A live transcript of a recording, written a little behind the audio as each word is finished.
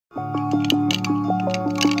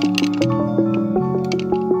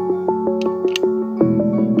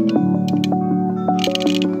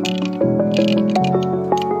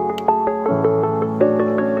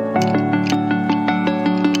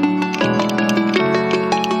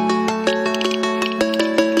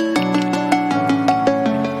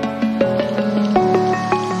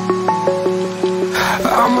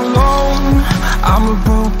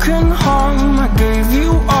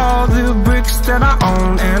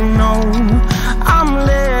know I'm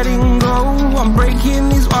letting go. I'm breaking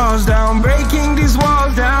these walls down, breaking these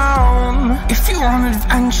walls down. If you want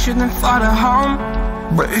adventure, then fly to home.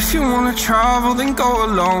 But if you wanna travel, then go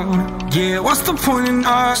alone. Yeah, what's the point in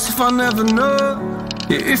us if I never know?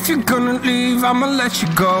 Yeah, if you're gonna leave, I'ma let you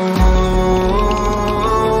go.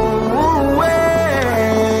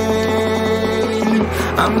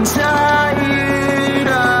 I'm tired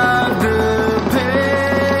of the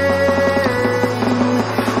pain.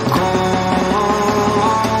 Go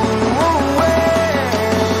away.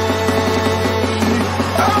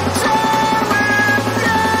 I'm tired of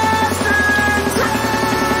yesterday.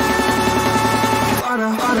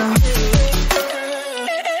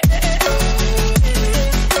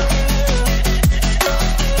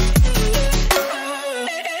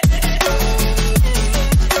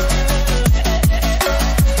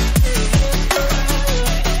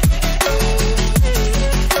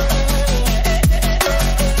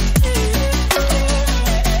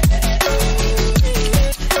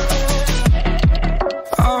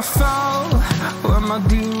 I fell where my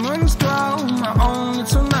demons dwell. My own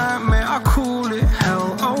little nightmare, I call it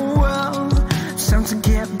hell. Oh well, it's time to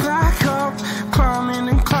get back up. Climbing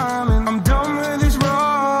and climbing, I'm done with this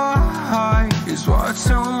ride, is what I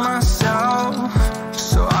tell myself,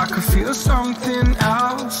 so I could feel something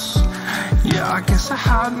else. Yeah, I guess I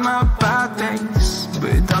had my bad days, but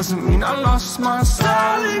it doesn't mean I lost my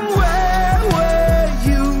styling. Where were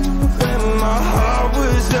you when my heart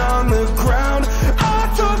was on the ground? I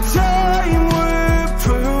thought time would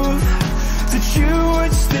prove that you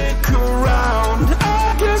would stick around.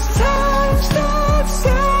 I guess time stops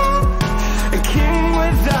down, a king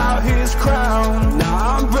without his crown. Now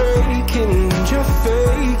I'm breaking and you're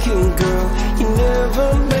faking, girl. You never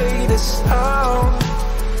made a sound.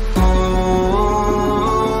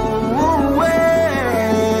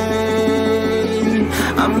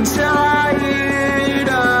 I'm tired.